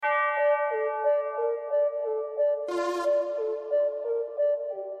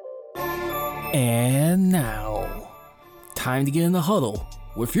And now, time to get in the huddle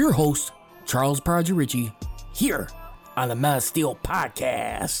with your host, Charles Prodigy Ritchie, here on the Man of Steel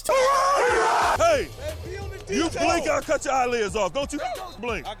podcast. Hey, you blink, I'll cut your eyelids off. Don't you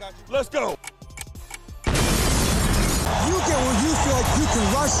blink. I got you. Let's go. You get where you feel like you can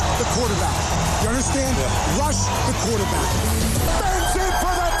rush the quarterback. You understand? Yeah. Rush the quarterback. Bangs in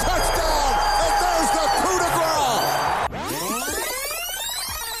for the touchdown, and there's the coup de grace.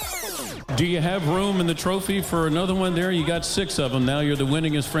 Do you have room in the trophy for another one there? You got 6 of them now. You're the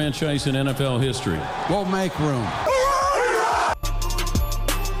winningest franchise in NFL history. We'll make room.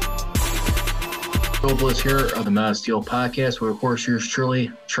 Bill Bliss here of the Man of Steel podcast, where of course yours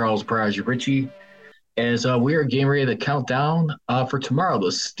truly, Charles Prodigy Ritchie, as we are getting ready to count down for tomorrow, the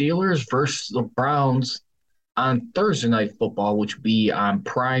Steelers versus the Browns on Thursday Night Football, which will be on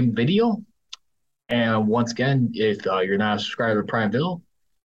Prime Video. And once again, if you're not subscribed to Prime Video,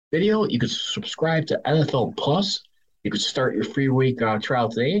 you can subscribe to NFL Plus. You can start your free week trial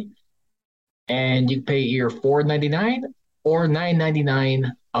today, and you can pay either $4.99 or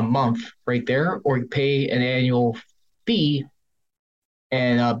 $9.99 a month right there, or you pay an annual fee.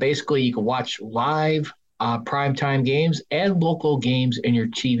 And basically, you can watch live primetime games and local games in your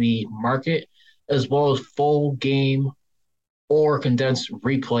TV market, as well as full game or condensed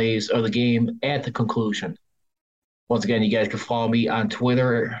replays of the game at the conclusion. Once again, you guys can follow me on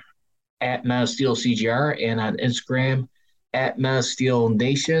Twitter at Man of Steel CGR and on Instagram at Man of Steel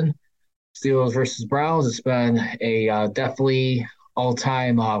Nation. Steelers versus Browns. It's been a definitely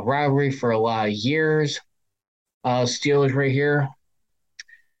all-time rivalry for a lot of years. Steelers right here.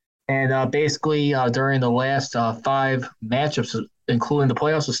 And basically, during the last 5 matchups, including the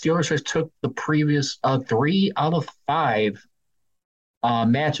playoffs, the Steelers just took the previous 3 out of 5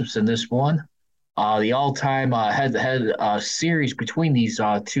 matchups in this one. The all-time head-to-head series between these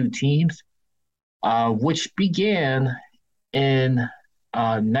 2 teams, which began in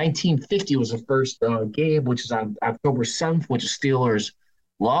 1950 was the first game, which is on October 7th, which the Steelers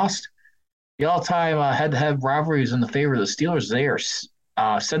lost. The all-time head-to-head rivalry is in the favor of the Steelers. They are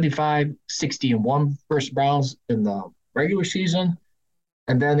 75-60-1 versus Browns in the regular season,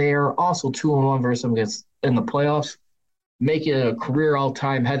 and then they are also 2-1 versus them against in the playoffs, making it a career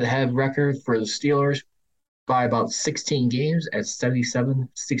all-time head-to-head record for the Steelers by about 16 games at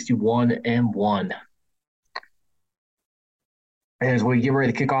 77-61-1. As we get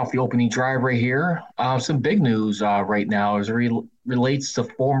ready to kick off the opening drive right here, some big news right now as it relates to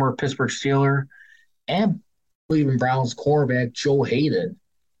former Pittsburgh Steeler and Cleveland Browns quarterback Joe Haden.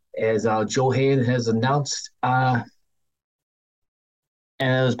 As Joe Haden has announced and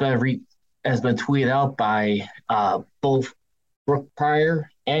has been tweeted out by both Brooke Pryor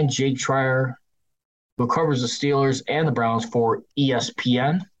and Jake Trier, who covers the Steelers and the Browns for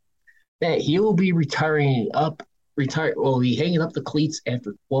ESPN, that he will be hanging up the cleats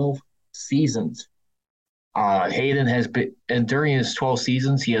after 12 seasons. Haden has been, and during his 12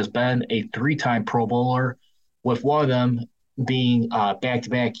 seasons, he has been a 3-time Pro Bowler, with one of them being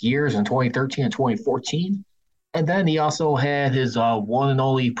back-to-back years in 2013 and 2014. And then he also had his one and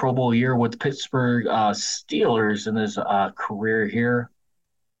only Pro Bowl year with the Pittsburgh Steelers in his career here.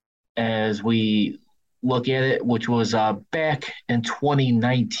 As we look at it, which was back in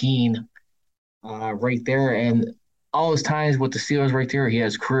 2019 right there. And all his times with the Steelers right there, he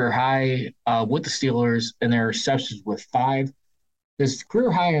has career high with the Steelers in their receptions with 5. His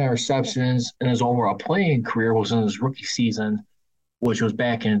career high in interceptions in his overall playing career was in his rookie season, which was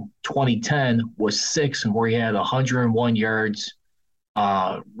back in 2010, was 6, and where he had 101 yards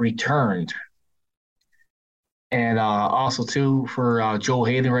returned. And also, too, for Joe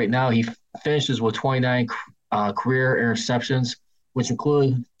Haden right now, he finishes with 29 career interceptions, which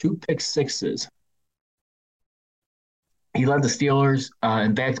include 2 pick-sixes. He led the Steelers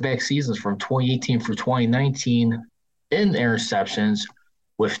in back-to-back seasons from 2018 through 2019 in interceptions,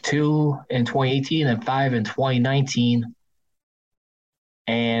 with 2 in 2018 and 5 in 2019.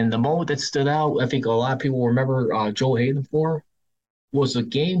 And the moment that stood out, I think a lot of people remember Joe Haden for, was a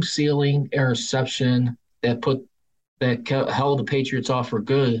game-sealing interception that held the Patriots off for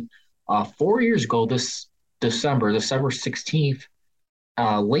good 4 years ago this December 16th,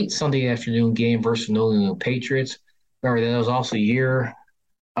 late Sunday afternoon game versus the New England Patriots. Remember, that was also a year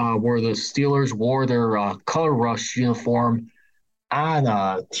where the Steelers wore their color rush uniform on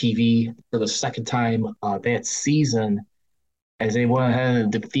TV for the second time that season, as they went ahead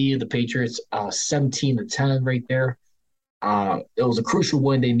and defeated the Patriots 17-10 right there. It was a crucial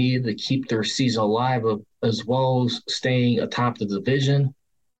win they needed to keep their season alive, as well as staying atop the division.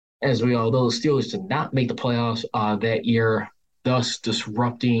 As we all know, the Steelers did not make the playoffs that year, thus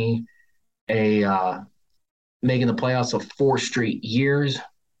disrupting making the playoffs of 4 straight years.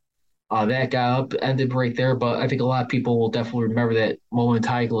 That got ended right there, but I think a lot of people will definitely remember that moment in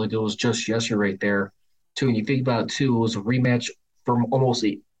time like it was just yesterday right there. Too, and you think about it too, it was a rematch from almost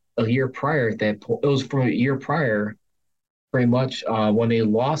a year prior at that point. It was from a year prior, pretty much, when they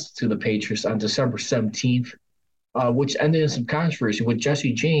lost to the Patriots on December 17th, which ended in some controversy with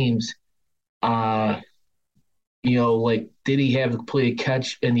Jesse James. Uh, like, did he have a complete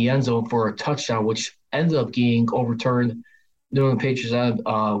catch in the end zone for a touchdown, which ended up getting overturned? New England Patriots ended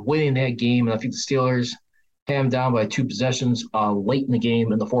up winning that game, and I think the Steelers had them down by 2 possessions late in the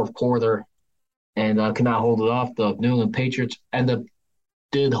game in the fourth quarter, and could not hold it off. The New England Patriots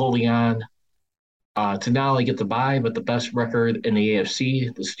did holding on to not only get the bye, but the best record in the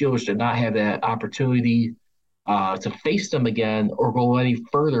AFC. The Steelers did not have that opportunity to face them again or go any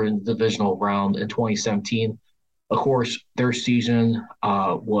further in the divisional round in 2017. Of course, their season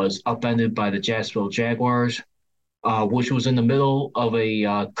was upended by the Jacksonville Jaguars, which was in the middle of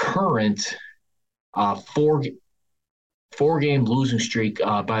a current four-game losing streak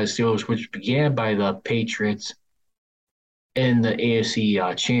by the Steelers, which began by the Patriots in the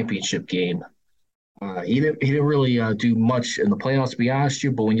AFC Championship game. He didn't really do much in the playoffs, to be honest with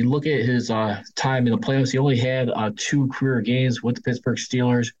you. But when you look at his time in the playoffs, he only had 2 career games with the Pittsburgh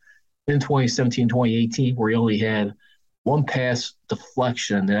Steelers in 2017-2018, where he only had 1 pass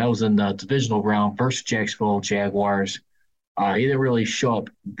deflection, and that was in the divisional round versus Jacksonville Jaguars. He didn't really show up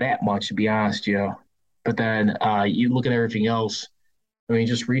that much, to be honest with you. But then you look at everything else. I mean,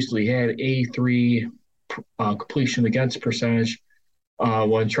 just recently had 83 completion against percentage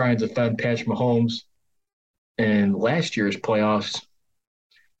when trying to defend Patrick Mahomes in last year's playoffs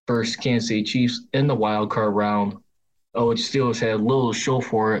versus Kansas City Chiefs in the wild card round, which Steelers had little to show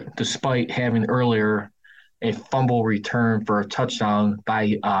for it, despite having earlier a fumble return for a touchdown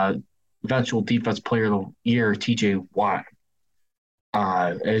by eventual Defense Player of the Year, T.J. Watt.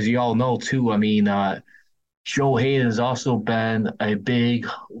 As you all know, too, I mean, Joe Hayden has also been a big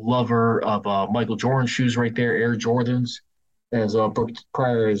lover of Michael Jordan shoes right there, Air Jordans, as Brooke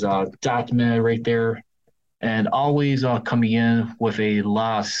Pryor is documented right there, and always coming in with a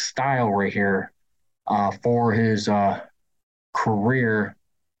lot of style right here for his career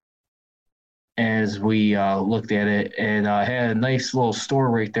as we looked at it, and had a nice little store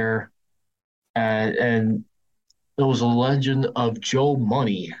right there. And it was a legend of Joe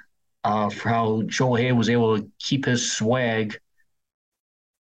Money for how Joe Hayden was able to keep his swag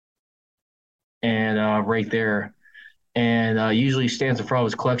and right there. And usually stands in front of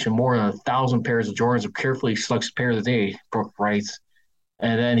his collection more than 1,000 pairs of Jordans, or carefully selects a pair of the day, Brooke writes.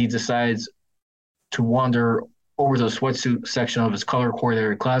 And then he decides to wander over to the sweatsuit section of his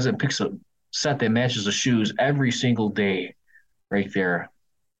color-coordinated closet and picks a set that matches the shoes every single day right there.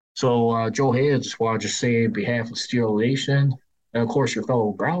 So, Joe Hayden, just want to say on behalf of Steel Nation, and of course your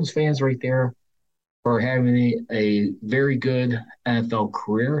fellow Browns fans right there, for having a very good NFL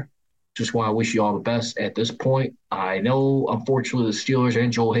career. Just want to wish you all the best at this point. I know, unfortunately, the Steelers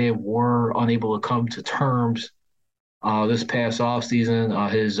and Joe Hayden were unable to come to terms this past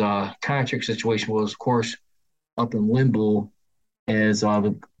offseason. His contract situation was, of course, up in limbo, as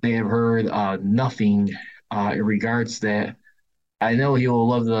they have heard nothing in regards to that. I know he will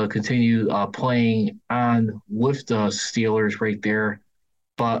love to continue playing on with the Steelers right there.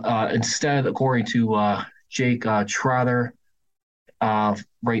 But instead, according to Jake Trotter,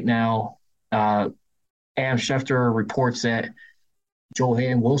 right now, Adam Schefter reports that Joe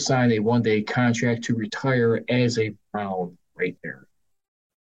Hayden will sign a 1-day contract to retire as a Brown right there.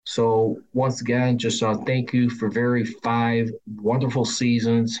 So once again, just thank you for 5 wonderful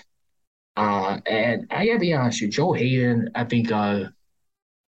seasons. And I gotta be honest with you, Joe Hayden, I think,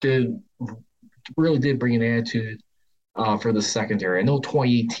 did bring an attitude for the secondary. I know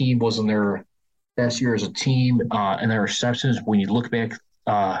 2018 wasn't their best year as a team in their receptions. When you look back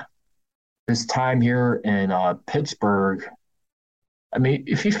his time here in Pittsburgh, I mean,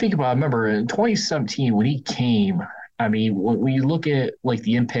 if you think about it, remember in 2017 when he came, I mean, when you look at like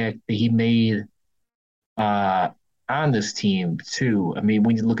the impact that he made on this team too. I mean,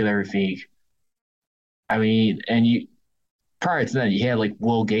 when you look at everything, I mean, and you prior to that, you had like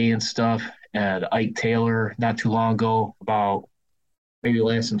Will Gay and stuff, and Ike Taylor not too long ago, about maybe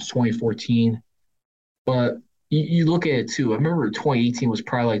last since 2014. But you look at it too. I remember 2018 was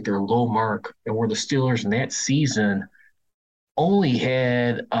probably like their low mark, and where the Steelers in that season only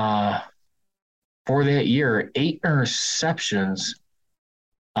had for that year 8 interceptions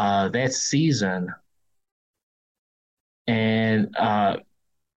that season, and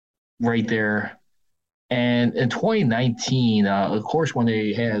right there. And in 2019, of course, when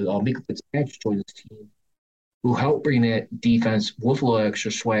they had Mika Fitzpatrick join this team, who helped bring that defense with a little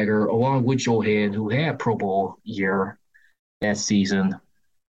extra swagger, along with Joe Hayden, who had a Pro Bowl year that season.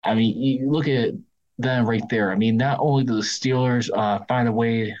 I mean, you look at them right there. I mean, not only did the Steelers find a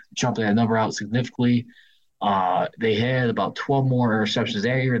way to jump that number out significantly, they had about 12 more interceptions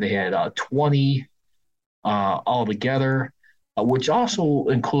that year. They had 20 altogether, which also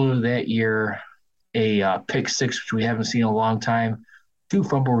included that year a pick six, which we haven't seen in a long time, 2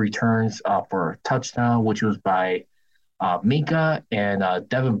 fumble returns for a touchdown, which was by Minka and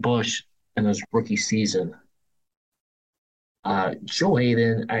Devin Bush in his rookie season. Joe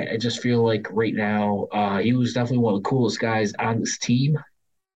Hayden, I just feel like right now, he was definitely one of the coolest guys on this team.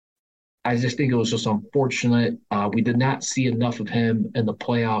 I just think it was just unfortunate. We did not see enough of him in the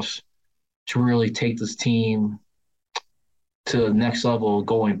playoffs to really take this team to the next level,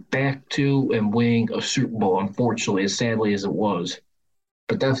 going back to and winning a Super Bowl, unfortunately, as sadly as it was.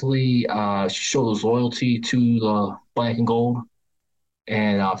 But definitely showed his loyalty to the black and gold.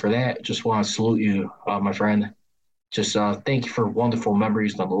 And for that, just want to salute you, my friend. Just thank you for wonderful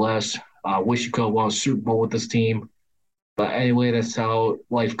memories nonetheless. Wish you could have won a Super Bowl with this team. But anyway, that's how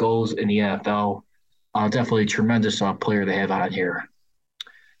life goes in the NFL. Definitely a tremendous player to have on here.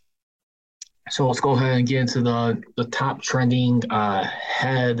 So let's go ahead and get into the top trending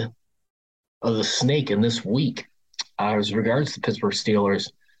head of the snake in this week. As regards to the Pittsburgh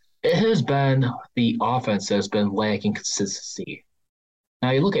Steelers, it has been the offense that has been lacking consistency.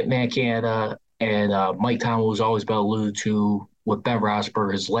 Now, you look at Matt Canada and Mike Tomlin, who's always been alluded to with Ben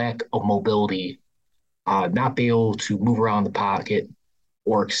Roethlisberger, his lack of mobility, not be able to move around the pocket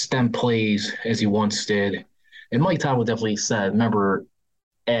or extend plays as he once did. And Mike Tomlin definitely said, remember,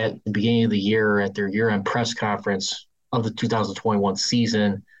 at the beginning of the year, at their year-end press conference of the 2021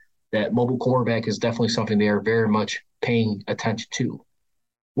 season, that mobile quarterback is definitely something they are very much paying attention to.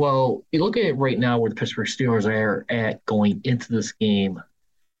 Well, you look at it right now where the Pittsburgh Steelers are at going into this game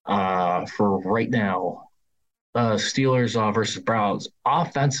for right now, Steelers versus Browns.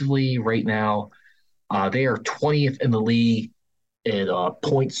 Offensively right now, they are 20th in the league in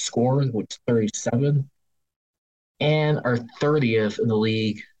points scored, which is 37, and are 30th in the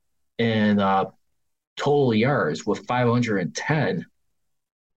league in total yards with 510.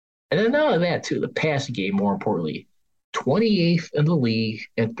 And then not only that, too, the passing game, more importantly, 28th in the league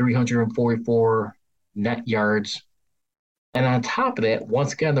at 344 net yards. And on top of that,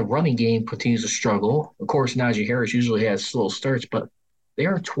 once again, the running game continues to struggle. Of course, Najee Harris usually has slow starts, but they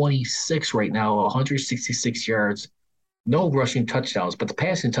are 26 right now, 166 yards, no rushing touchdowns. But the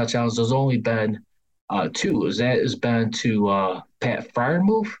passing touchdowns, there's only been 2. That has been to Pat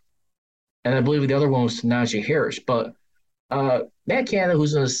Freiermuth, and I believe the other one was to Najee Harris. But Matt Canada,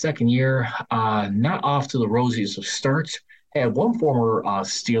 who's in his second year, not off to the rosiest of starts, had one former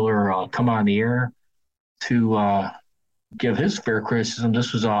Steeler come on the air to give his fair criticism.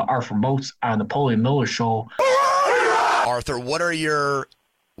 This was Arthur Moats on the Napoleon Miller Show. Arthur, what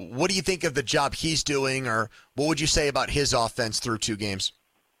do you think of the job he's doing, or what would you say about his offense through 2 games?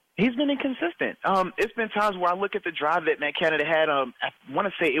 He's been inconsistent. It's been times where I look at the drive that Matt Canada had. I want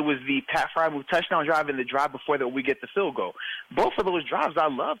to say it was the Pat Freiermuth touchdown drive and the drive before that we get the field goal. Both of those drives, I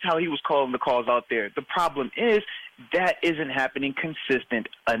loved how he was calling the calls out there. The problem is that isn't happening consistent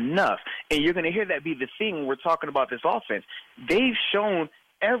enough. And you're going to hear that be the thing when we're talking about this offense. They've shown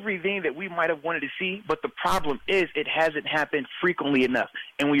everything that we might have wanted to see, but the problem is it hasn't happened frequently enough.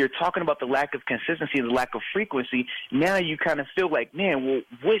 And when you're talking about the lack of consistency and the lack of frequency, now you kind of feel like, man, well,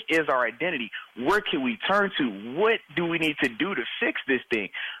 what is our identity? Where can we turn to? What do we need to do to fix this thing?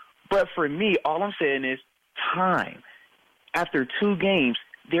 But for me, all I'm saying is time. After 2 games,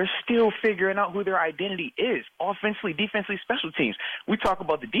 they're still figuring out who their identity is, offensively, defensively, special teams. We talk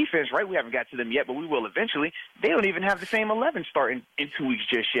about the defense, right? We haven't got to them yet, but we will eventually. They don't even have the same 11 starting in 2 weeks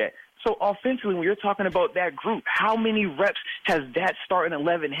just yet. So offensively, when you're talking about that group, how many reps has that starting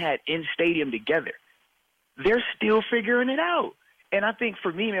 11 had in stadium together? They're still figuring it out. And I think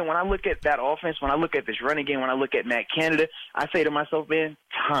for me, man, when I look at that offense, when I look at this running game, when I look at Matt Canada, I say to myself, man,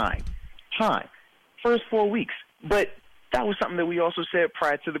 time. First 4 weeks. But that was something that we also said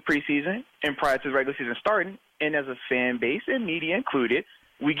prior to the preseason and prior to the regular season starting. And as a fan base and media included,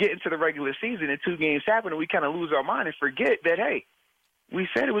 we get into the regular season and 2 games happen and we kind of lose our mind and forget that, hey, we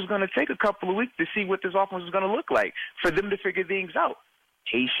said it was going to take a couple of weeks to see what this offense was going to look like, for them to figure things out.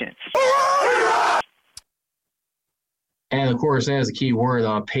 Patience. And, of course, that is a key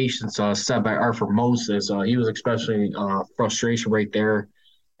word, patience, said by Arthur Moses. He was expressing frustration right there.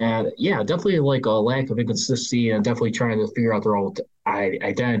 And, yeah, definitely like a lack of inconsistency and definitely trying to figure out their own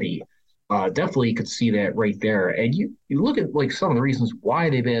identity. definitely could see that right there. And you look at like some of the reasons why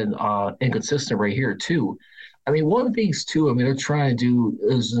they've been inconsistent right here too. I mean, one of the things too, I mean, they're trying to do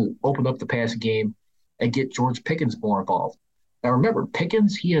is open up the passing game and get George Pickens more involved. Now remember,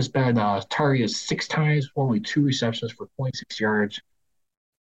 Pickens, he has been targeted 6 times, only 2 receptions for 26 yards.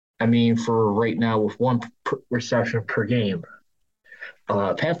 I mean, for right now with 1 reception per game.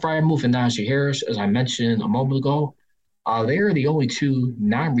 Pat Freiermuth and Najee Harris, as I mentioned a moment ago, they are the only 2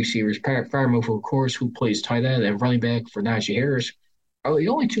 non-receivers. Pat Freiermuth, of course, who plays tight end and running back for Najee Harris, are the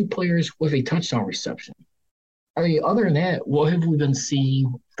only 2 players with a touchdown reception. I mean, other than that, what have we been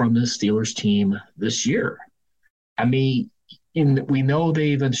seeing from the Steelers team this year? I mean, we know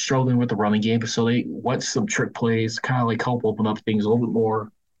they've been struggling with the running game, so they want some trick plays, kind of like help open up things a little bit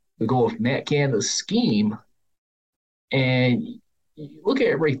more. We go with Matt Canada's scheme, and you look at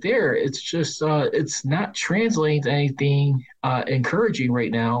it right there, it's just it's not translating to anything encouraging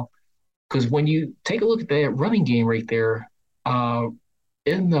right now, because when you take a look at that running game right there,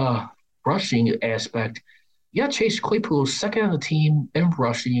 in the rushing aspect, you got Chase Claypool second on the team in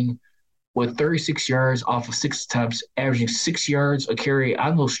rushing with 36 yards off of 6 attempts, averaging 6 yards a carry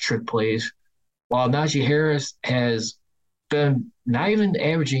on those trick plays, while Najee Harris has been not even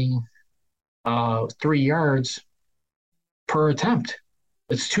averaging 3 yards per attempt.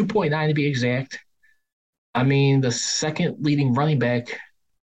 It's 2.9 to be exact. I mean, the second leading running back,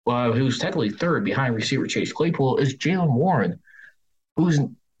 who's technically third behind receiver Chase Claypool, is Jaylen Warren, who's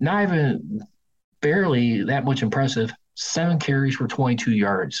not even barely that much impressive. 7 carries for 22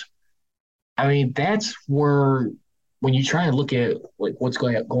 yards. I mean, that's where when you try and look at like what's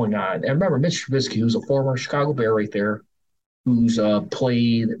going on. And remember, Mitch Trubisky, who's a former Chicago Bear right there, who's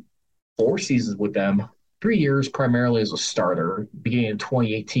played 4 seasons with them, 3 years primarily as a starter. Beginning in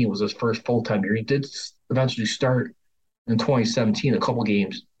 2018 was his first full-time year. He did eventually start in 2017, a couple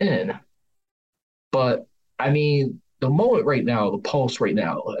games in. But, I mean, the moment right now, the pulse right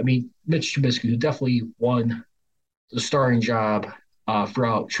now, I mean, Mitch Trubisky, who definitely won the starting job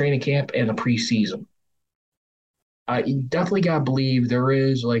throughout training camp and the preseason. You definitely got to believe there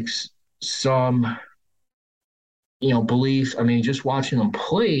is like some, belief. I mean, just watching him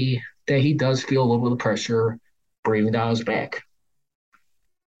play, that he does feel a little bit of pressure breathing down his back.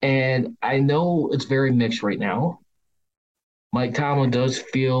 And I know it's very mixed right now. Mike Tomlin does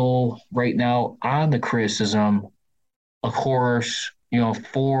feel right now on the criticism, of course,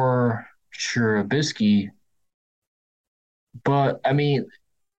 for Trubisky. But, I mean,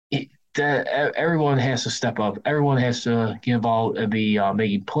 everyone has to step up. Everyone has to get involved and be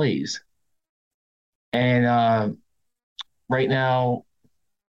making plays. And right now,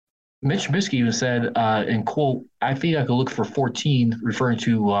 Mitch Trubisky even said, in quote, "I think I could look for 14," referring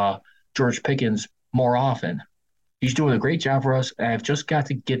to George Pickens, more often. He's doing a great job for us. I've just got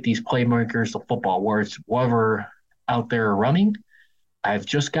to get these playmakers the football, where it's whoever out there running, I've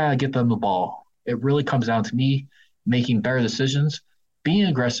just got to get them the ball. It really comes down to me making better decisions, being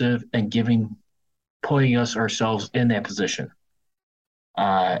aggressive, and putting ourselves in that position.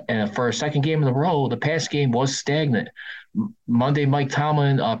 And for a second game in a row, the pass game was stagnant. Monday, Mike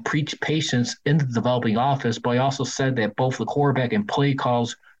Tomlin preached patience in the developing offense, but he also said that both the quarterback and play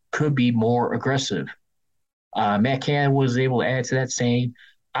calls could be more aggressive. Matt Canada was able to add to that, saying,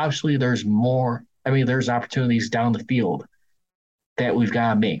 obviously there's opportunities down the field that we've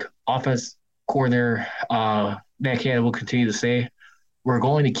got to make. Offense coordinator Matt Canada will continue to say, we're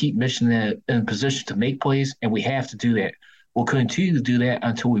going to keep Michigan in position to make plays, and we have to do that. We'll continue to do that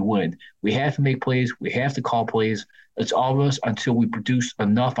until we win. We have to make plays. We have to call plays. It's all of us until we produce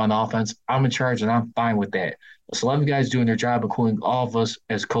enough on offense. I'm in charge, and I'm fine with that. It's 11 guys doing their job, including all of us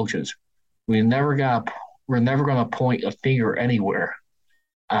as coaches. We're never going to point a finger anywhere,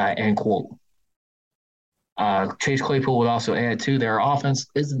 end quote. Chase Claypool would also add, too, their offense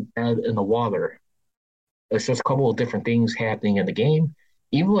isn't dead in the water. It's just a couple of different things happening in the game.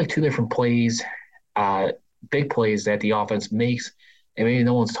 Even like 2 different plays, big plays that the offense makes, and maybe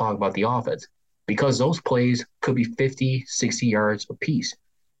no one's talking about the offense, because those plays could be 50, 60 yards apiece.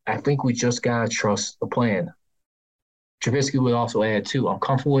 I think we just got to trust the plan. Trubisky would also add, too, I'm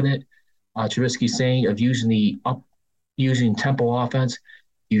comfortable with it. Trubisky's saying of using tempo offense,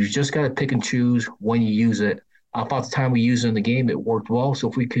 you've just got to pick and choose when you use it. About the time we use it in the game, it worked well. So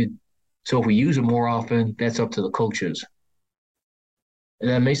if we use it more often, that's up to the coaches. And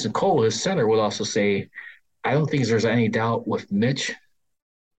then Mason Cole, his center, would also say, I don't think there's any doubt with Mitch.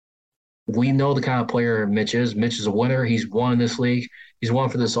 We know the kind of player Mitch is. Mitch is a winner. He's won in this league. He's won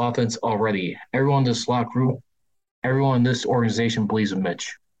for this offense already. Everyone in this locker room, everyone in this organization believes in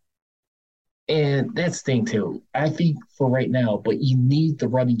Mitch. And that's the thing, too. I think for right now, but you need the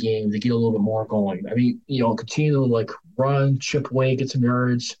running game to get a little bit more going. I mean, continue to, run, chip away, get some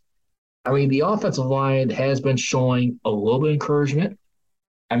yards. I mean, the offensive line has been showing a little bit of encouragement.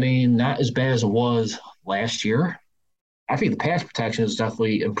 I mean, not as bad as it was last year. I think the pass protection has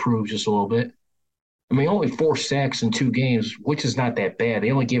definitely improved just a little bit. I mean, only 4 sacks in 2 games, which is not that bad.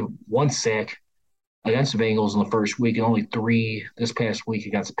 They only gave 1 sack against the Bengals in the first week and only 3 this past week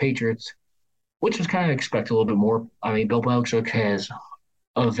against the Patriots, which was kind of expected a little bit more. I mean, Bill Belichick has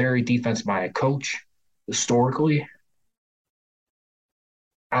a very defensive-minded coach historically.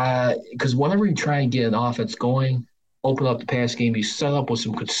 Because whenever you try and get an offense going, open up the pass game, you set up with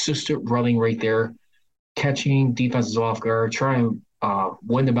some consistent running right there, catching defenses off guard, try and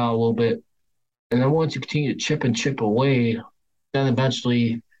win them out a little bit. And then once you continue to chip away, then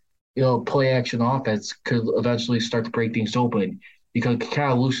eventually, play action offense could eventually start to break things open. You can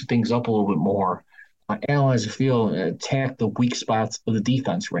kind of loosen things up a little bit more, analyze the field, and attack the weak spots of the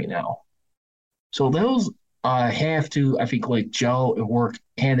defense right now. So those have to, I think, gel and work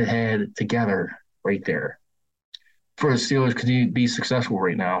hand in hand together right there for the Steelers to be successful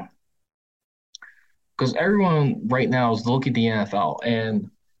right now. Because everyone right now is looking at the NFL, and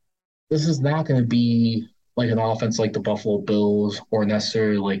this is not going to be like an offense like the Buffalo Bills or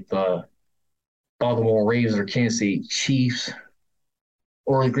necessarily like the Baltimore Ravens or Kansas City Chiefs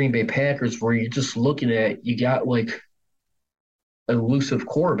or the Green Bay Packers, where you're just looking at, you got elusive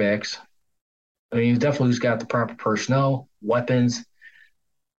quarterbacks. I mean, you've definitely got the proper personnel, weapons,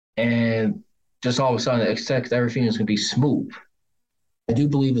 and just all of a sudden expect everything is going to be smooth. I do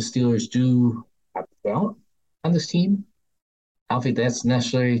believe the Steelers do have talent on this team. I don't think that's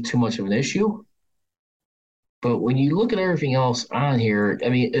necessarily too much of an issue. But when you look at everything else on here, I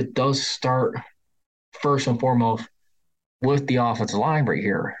mean, it does start first and foremost with the offensive line right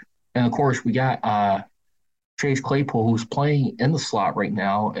here. And, of course, we got Chase Claypool, who's playing in the slot right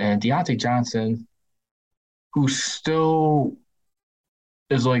now, and Deontay Johnson, who still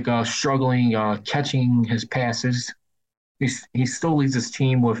is struggling catching his passes. He still leads his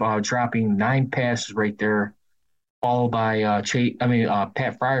team with dropping 9 passes right there, followed by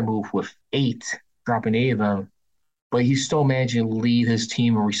Pat Freiermuth with 8, dropping 8 of them. But he's still managing to lead his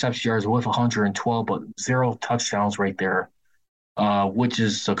team in reception yards with 112, but 0 touchdowns right there, which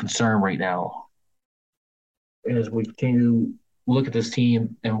is a concern right now. As we continue to look at this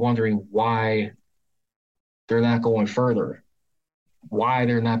team and wondering why they're not going further, why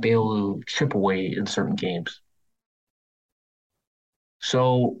they're not being able to chip away in certain games.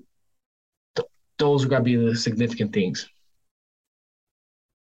 So those are going to be the significant things.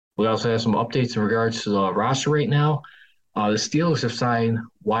 We also have some updates in regards to the roster right now. The Steelers have signed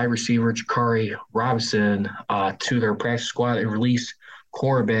wide receiver Jakari Robinson to their practice squad and released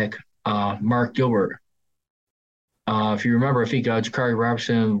cornerback Mark Gilbert. If you remember, I think Jakari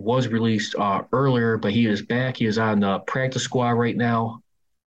Robinson was released earlier, but he is back. He is on the practice squad right now.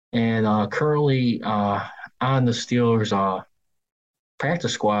 And currently on the Steelers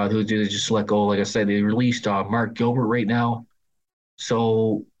practice squad, who did just let go, like I said, they released Mark Gilbert right now.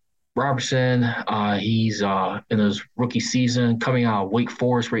 So Robertson, he's in his rookie season, coming out of Wake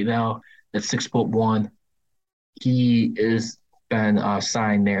Forest right now at 6'1". He is been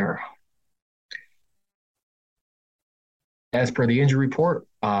signed there. As per the injury report,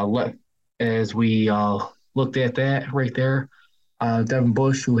 as we looked at that right there, Devin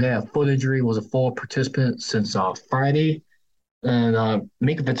Bush, who had a foot injury, was a full participant since Friday. And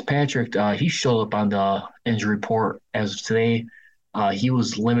Minka Fitzpatrick, he showed up on the injury report as of today. He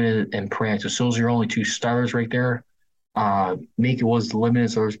was limited in practice. So those are your only 2 starters right there. Minka was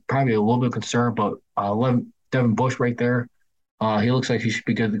limited, so there's probably a little bit of concern, but Devin Bush right there, he looks like he should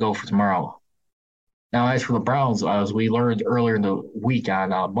be good to go for tomorrow. Now, as for the Browns, as we learned earlier in the week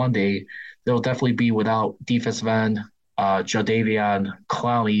on Monday, they'll definitely be without defensive end Jadeveon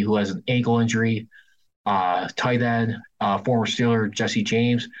Clowney, who has an ankle injury, tight end, former Steeler Jesse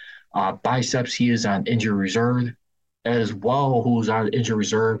James. Biceps, he is on injury reserve. As well, who's on injury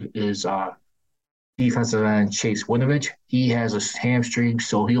reserve is defensive end Chase Winovich. He has a hamstring,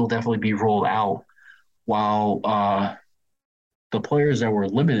 so he'll definitely be rolled out. While the players that were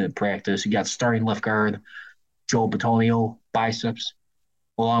limited in practice, you got starting left guard Joe Bitonio, biceps,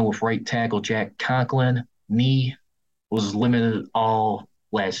 along with right tackle Jack Conklin. Knee was limited all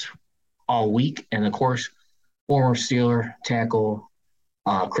week. And, of course, former Steeler tackle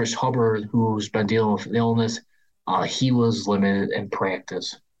Chris Hubbard, who's been dealing with an illness, he was limited in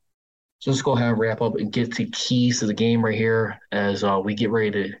practice. So let's go ahead and wrap up and get to keys to the game right here as we get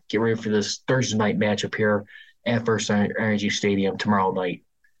ready for this Thursday night matchup here at First Energy Stadium tomorrow night.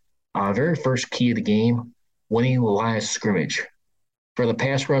 Very first key of the game, winning the line of scrimmage. For the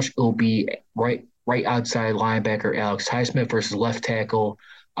pass rush, it will be right outside linebacker Alex Highsmith versus left tackle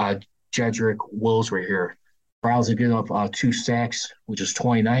Jedrick Wills right here. Browns have given up 2 sacks, which is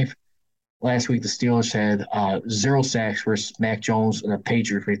 29th. Last week, the Steelers had 0 sacks versus Mac Jones and the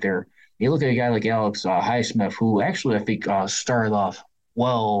Patriots right there. You look at a guy like Alex Highsmith, who actually, I think, started off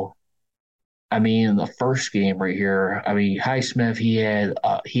well. I mean, in the first game right here, I mean, Highsmith,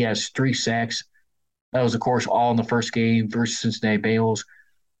 he has 3 sacks. That was, of course, all in the first game versus Cincinnati Bengals.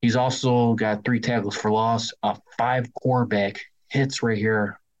 He's also got 3 tackles for loss, 5 quarterback hits right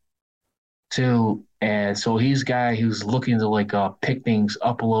here, too. And so he's a guy who's looking to, pick things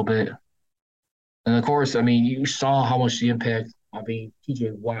up a little bit. And, of course, I mean, you saw how much the impact, I mean,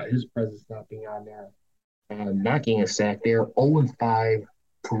 T.J. Watt, his presence not being on there, not getting a sack there, 0-5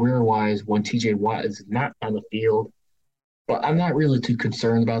 career-wise when T.J. Watt is not on the field. But I'm not really too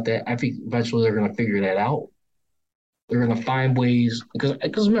concerned about that. I think eventually they're going to figure that out. They're going to find ways.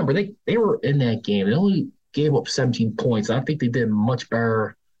 Because remember, they were in that game. They only gave up 17 points. I think they did much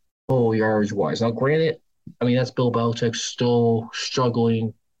better total yards-wise. Now, granted, I mean, that's Bill Belichick still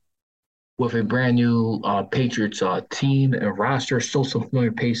struggling with a brand new Patriots team and roster, still some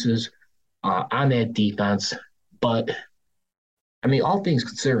familiar faces on that defense. But, I mean, all things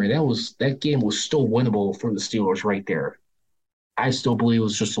considering, that game was still winnable for the Steelers right there. I still believe it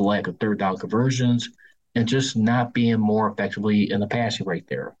was just a lack of third down conversions and just not being more effectively in the passing right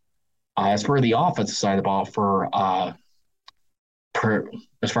there. As for the offensive side of the ball,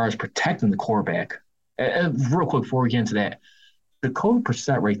 as far as protecting the quarterback, real quick before we get into that, Jacoby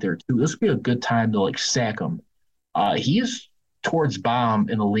Brissett right there too. This would be a good time to sack him. He is towards bottom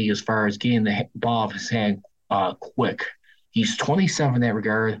in the league as far as getting the ball off his hand quick. He's 27 in that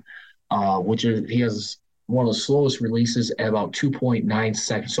regard, which is he has one of the slowest releases at about 2.9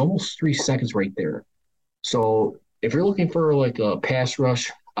 seconds, so almost 3 seconds right there. So if you're looking for a pass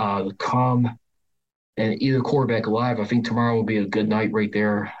rush to come and either quarterback alive, I think tomorrow will be a good night right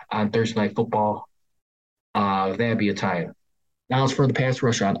there on Thursday Night Football. That'd be a time. Now as for the pass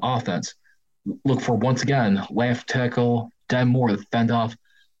rush on offense, look for, once again, left tackle Den Moore, the fend off,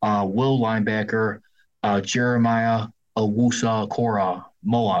 will linebacker Jeremiah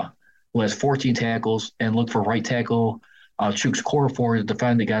Owusu-Koramoah, who has 14 tackles, and look for right tackle Chuks Okorafor to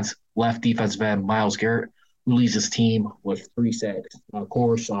defend against left defensive end Myles Garrett, who leads his team with 3 sacks. Of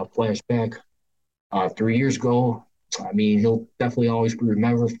course, flashback 3 years ago. I mean, he'll definitely always be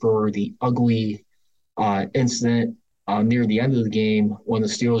remembered for the ugly incident near the end of the game when the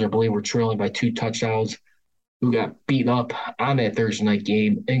Steelers, I believe, were trailing by 2 touchdowns, who got beat up on that Thursday night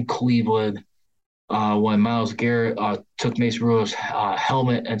game in Cleveland when Myles Garrett took Mason Rudolph's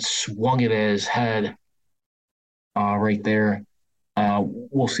helmet and swung it at his head right there.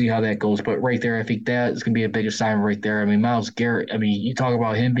 We'll see how that goes. But right there, I think that is going to be a big assignment right there. I mean, Myles Garrett, I mean, you talk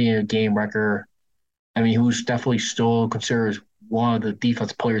about him being a game wrecker. I mean, who's definitely still considered one of the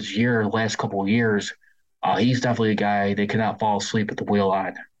defense players of the year the last couple of years. He's definitely a guy they cannot fall asleep at the wheel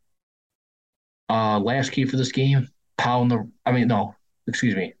on. Last key for this game,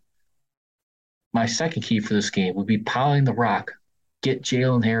 my second key for this game would be pounding the rock, get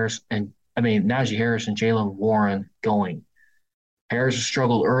Najee Harris and Jaylen Warren going. Harris has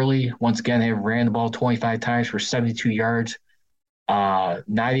struggled early. Once again, they ran the ball 25 times for 72 yards,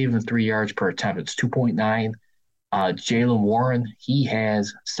 not even 3 yards per attempt. It's 2.9. Jaylen Warren, he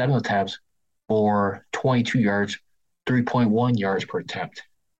has 7 attempts for 22 yards, 3.1 yards per attempt.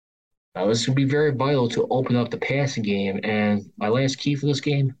 Now, this would be very vital to open up the passing game. And my last key for this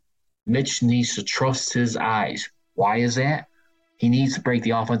game, Mitch needs to trust his eyes. Why is that? He needs to break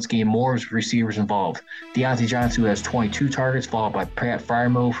the offense game more with receivers involved. Deontay Johnson, who has 22 targets, followed by Pat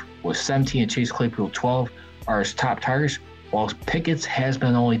Freiermuth with 17 and Chase Claypool 12, are his top targets, while Pickett has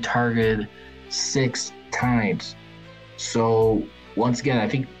been only targeted 6 times. So, once again, I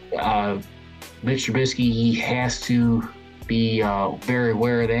think Mitch Trubisky, he has to be very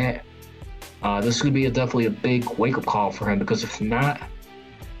aware of that. This could be definitely a big wake-up call for him, because if not,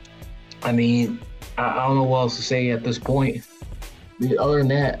 I mean, I don't know what else to say at this point. Other than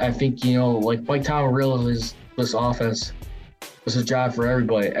that, I think, Mike Tomlin realizes this offense is a job for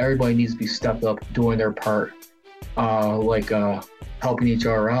everybody. Everybody needs to be stepped up doing their part, helping each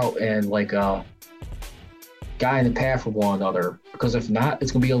other out and guiding the path for one another. Because if not,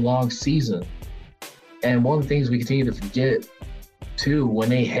 it's going to be a long season. And one of the things we continue to forget, too, when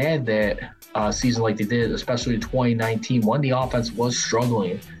they had that season like they did, especially in 2019, when the offense was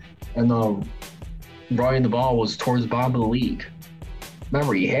struggling and running the ball was towards the bottom of the league.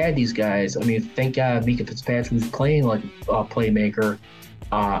 Remember, he had these guys. I mean, thank God Minkah Fitzpatrick was playing like a playmaker.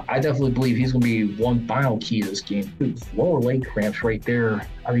 I definitely believe he's going to be one final key to this game. Lower leg cramps right there.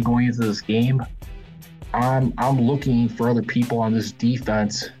 I mean, going into this game, I'm looking for other people on this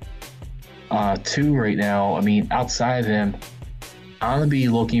defense too right now. I mean, outside of him, I'm going to be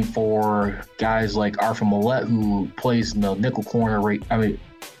looking for guys like Arthur Millette, who plays in the nickel cornerback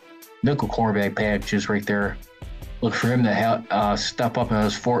packages right there. Look for him to step up in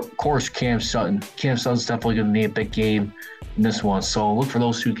his course. Cam Sutton. Cam Sutton's definitely going to need a big game in this one. So look for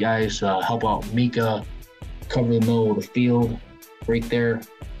those two guys help out Mika, cover the middle of the field right there.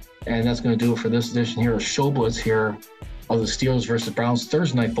 And that's going to do it for this edition here of Showblitz here of the Steelers versus Browns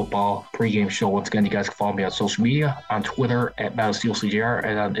Thursday Night Football pregame show. Once again, you guys can follow me on social media, on Twitter at MattaSteelCGR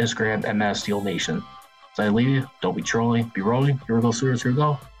and on Instagram at MattaSteelNation. As I leave you, don't be trolling, be rolling. Here we go, Steelers. Here we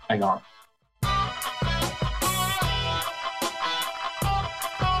go. Hang on.